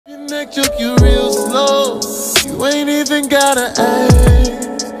neck choke you real slow. You ain't even gotta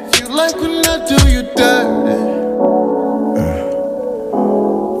ask. You like when I do you dirty.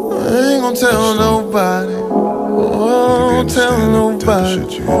 I ain't gon' tell nobody. Won't tell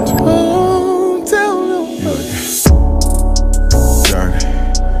nobody. Won't tell nobody. Dirty.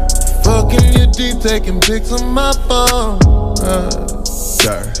 Fucking you deep, taking pics on my phone.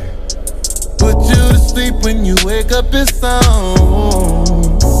 Dirty. Put you to sleep when you wake up, it's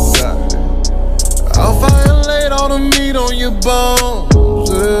on. Dirty. I'll violate all the meat on your bones.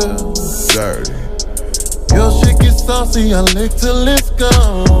 Dirty. Your shit gets saucy, I lick till it's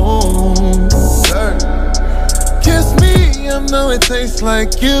gone. Dirty. Kiss me, I know it tastes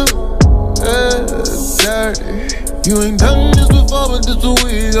like you. Dirty. You ain't done this before, but this what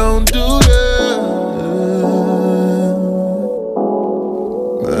we gon' do,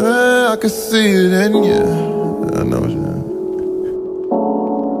 I can see it in you. I know what you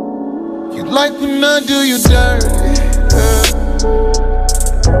like when I do you dirty.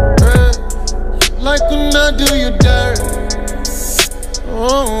 Like when I do you dirty.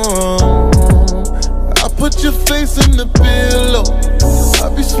 I put your face in the pillow. I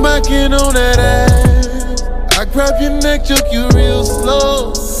be smacking on that ass. I grab your neck, choke you real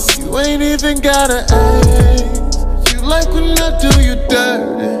slow. You ain't even gotta ask. You like when I do you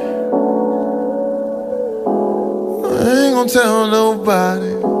dirty. I ain't gon' tell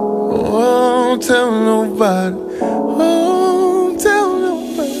nobody. Won't tell nobody. Won't tell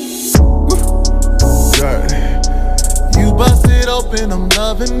nobody. Dirty. You bust it open, I'm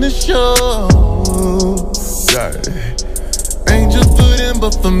loving the show. Dirty. Ain't just for them,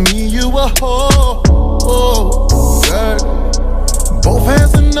 but for me, you a hoe. Dirty. Both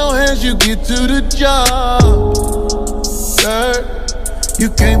hands and no hands, you get to the job. Dirty. You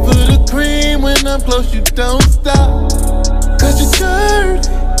came for the cream, when I'm close, you don't stop. Cause you're dirty.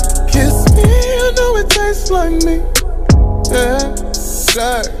 Kiss me, I know it tastes like me. Dirty.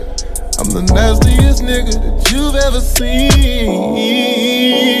 I'm the nastiest nigga that you've ever seen.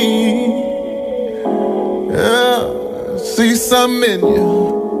 See something in you.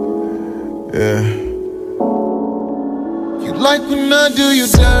 You like when I do you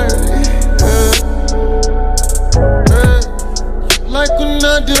dirty. You like when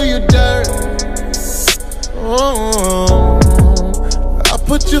I do you dirty. I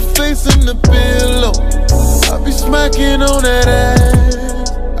put your face in the pillow. I be smacking on that ass.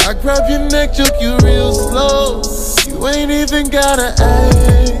 I grab your neck, choke you real slow. You ain't even gotta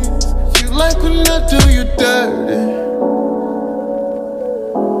ask. You like when I do you dirty.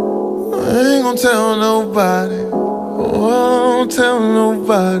 I ain't gon' tell nobody. Won't tell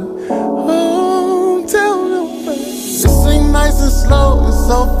nobody. Won't tell nobody. This ain't nice and slow, it's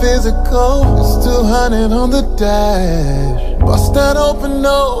so physical. It's 200 on the dash. Bust that open,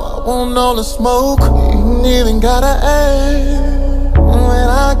 no, I want all the smoke. You ain't even gotta ask. When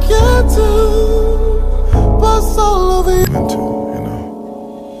I get to bust all over you. Into,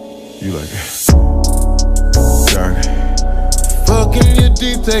 you like it. Dirty. Fucking you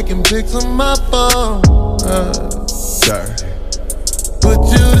deep, taking pics on my phone. Dirty. Put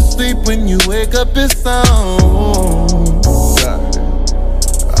you to sleep when you wake up, it's on. Dirty.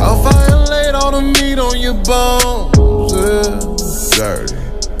 I'll violate all the meat on your bones. Dirty.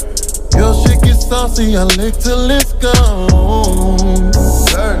 Your shit gets saucy, I lick till it's gone.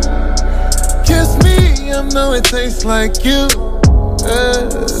 Dirty. Kiss me, I know it tastes like you.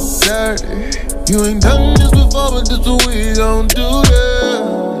 Dirty. You ain't done this before, but this what we gon' do,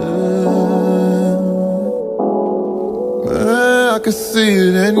 I can see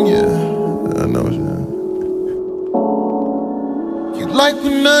it in you. I know what you like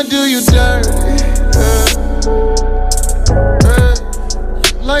when I do you dirty.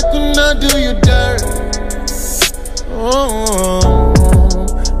 Like when I do you dirty.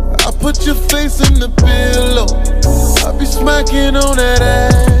 I put your face in the pillow. I be smacking on that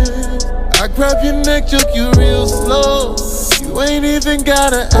ass. I grab your neck, choke you real slow. You ain't even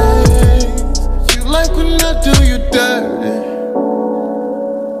gotta ask. You like when I do you dirty.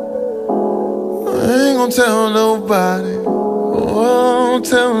 I ain't gon' tell nobody. Won't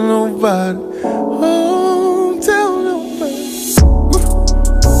tell nobody. Won't tell nobody.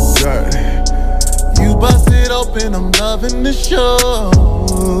 Dirty. You bust it open, I'm loving the show.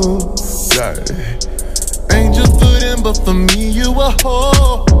 Dirty. Ain't just for them, but for me, you a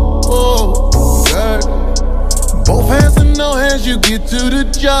hoe. Dirty. Both hands and no hands, you get to the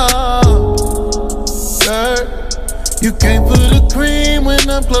job. Dirty. You came for the cream, when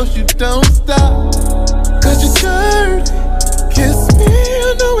I'm close, you don't stop. Cause you're dirty. Kiss me,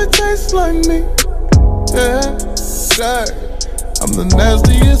 I know it tastes like me. Dirty. I'm I'm the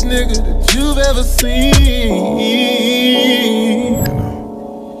nastiest nigga that you've ever seen. You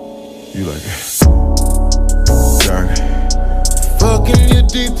know, you like it. Dirty. Fucking you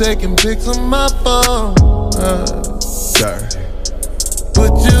deep, taking pics on my phone. Dirty.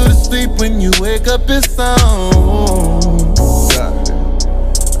 Put you to sleep when you wake up, it's on. Dirty.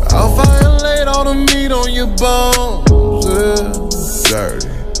 I'll violate all the meat on your bones. Dirty.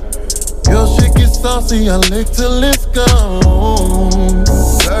 Your shit gets saucy, I lick till it's gone.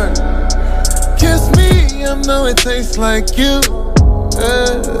 Dirty. Kiss me, I know it tastes like you.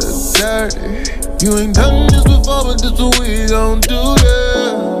 Dirty. You ain't done this before, but this what we gon' do,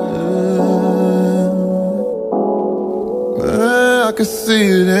 yeah. I can see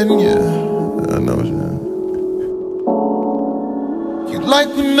it in you. I know what you like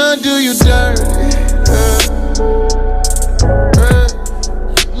when I do you dirty.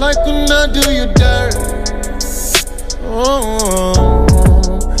 You like when I do you dirty.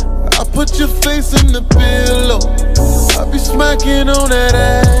 I put your face in the pillow. I be smacking on that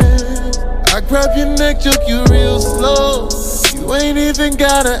ass. I grab your neck, choke you real slow. You ain't even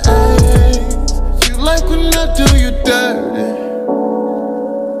gotta ask. You like when I do you dirty.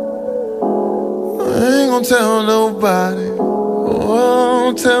 I ain't gon' tell nobody. Oh,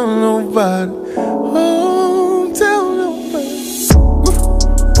 don't tell nobody. Oh, don't tell nobody.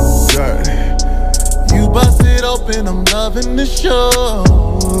 dirty. You bust it open, I'm loving the show.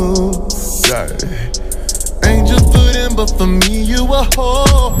 Dirty. Ain't just put in, but for me, you a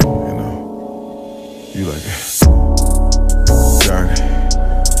whore. You know, you like it. Dirty.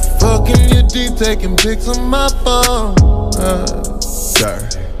 Fucking you deep, taking pics on my phone.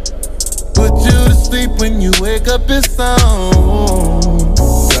 Dirty. Put you to sleep when you wake up, it's on.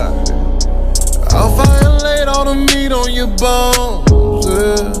 Dirty. I'll violate all the meat on your bones.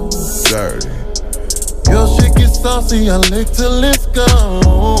 Dirty. Your shit gets saucy, I lick till it's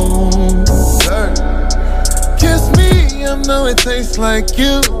gone. Dirty. Kiss me, I know it tastes like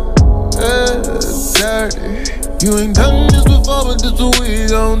you. Dirty. You ain't done this before, but this what we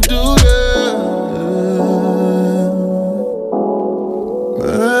gon' do, yeah.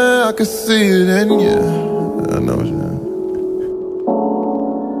 I can see it in you. I know what you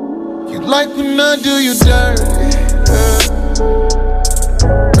like when I do you dirty.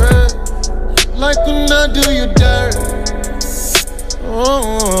 You like when I do you dirty.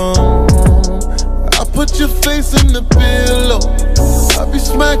 I put your face in the pillow. I be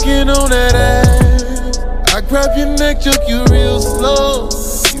smacking on that ass. I grab your neck, choke you real slow.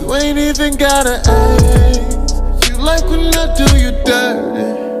 You ain't even gotta ask. You like when I do you dirty.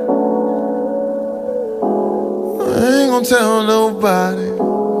 I ain't gon' tell nobody.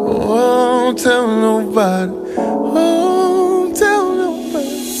 Oh, don't tell nobody. Oh, don't tell nobody.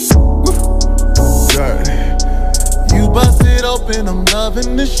 dirty. You bust it open, I'm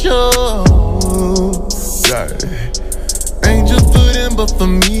loving the show. Dirty. Ain't just put in, but for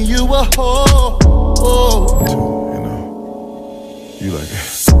me, you a whore. You know, you like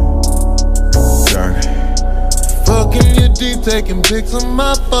it. Dirty. Fucking you deep, taking pics on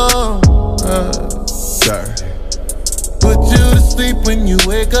my phone. Dirty. Put you to sleep when you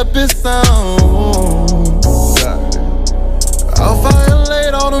wake up, it's on. Dirty. I'll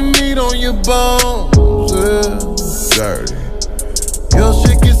violate all the meat on your bones. Dirty. Your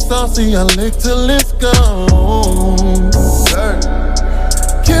shit gets saucy, I lick till it's gone. Dirty.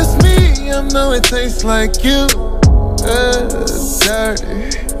 Kiss me, I know it tastes like you. Dirty.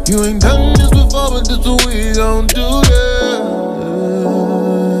 You ain't done this before, but this what we gon' do, yeah.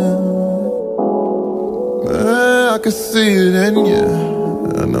 I can see it in you.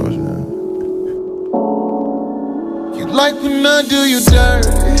 I know what you like when I do you dirty.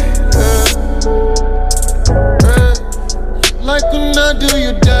 You like when I do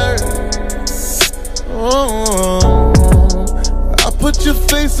you dirty. I put your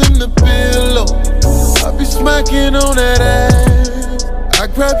face in the pillow. I be smacking on that ass. I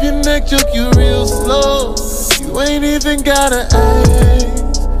grab your neck, choke you real slow. You ain't even gotta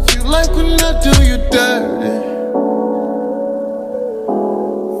ask. You like when I do you dirty.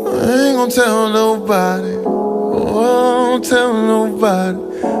 I ain't gon' tell nobody. Oh, don't tell nobody.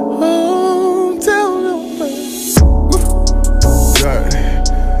 Oh, don't tell nobody. Dirty.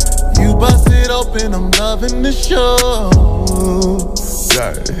 You bust it open, I'm loving the show.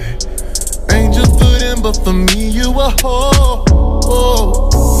 Dirty. Ain't just put in, but for me, you a whore.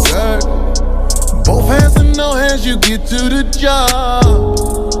 Dirty. Both hands and no hands, you get to the job.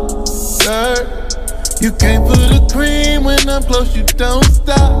 Dirty. You can't put a cream when I'm close, you don't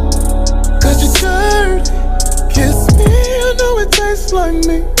stop. Cause you're dirty. Kiss me, I know it tastes like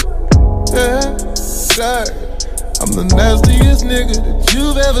me. Yeah, dirty. I'm the nastiest nigga that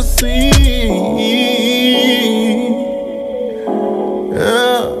you've ever seen.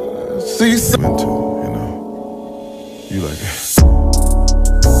 Yeah, see something too, you know. You like it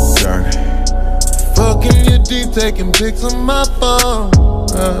dirty. Fucking you deep, taking pics on my phone.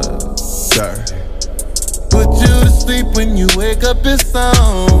 Dirty. Put you to sleep when you wake up, it's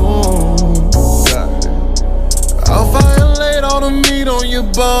on. Dirty. I'll violate all the meat on your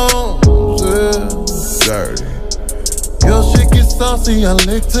bones. Dirty. Your shit gets saucy, I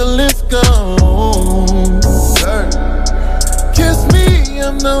lick till it's gone. Dirty. Kiss me,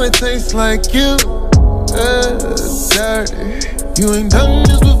 I know it tastes like you. Dirty. You ain't done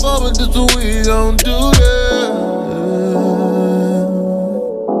this before, but this what we gon' do,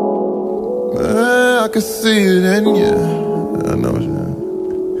 I can see it in you. I know what you're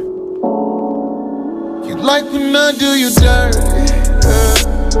You like when I do you dirty.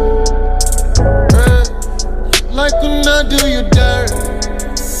 You like when I do you dirty.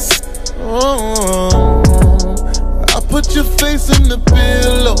 Oh, I put your face in the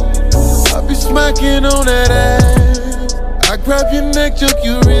pillow. I be smacking on that ass. I grab your neck, choke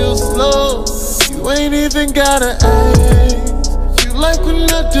you real slow. You ain't even gotta ask. You like when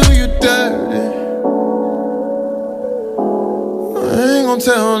I do you dirty. I ain't gon'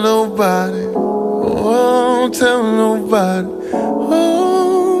 tell nobody. Oh, don't tell nobody.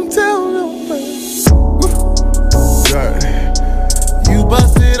 Oh, don't tell nobody. dirty. You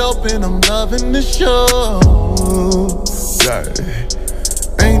bust it open, I'm loving the show. Dirty.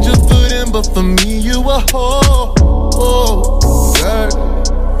 Ain't just good in, but for me you a hoe. Dirty.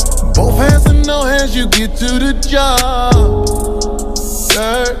 Both hands and no hands, you get to the job.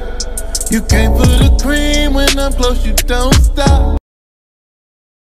 Dirty. You can't put a cream when I'm close, you don't stop.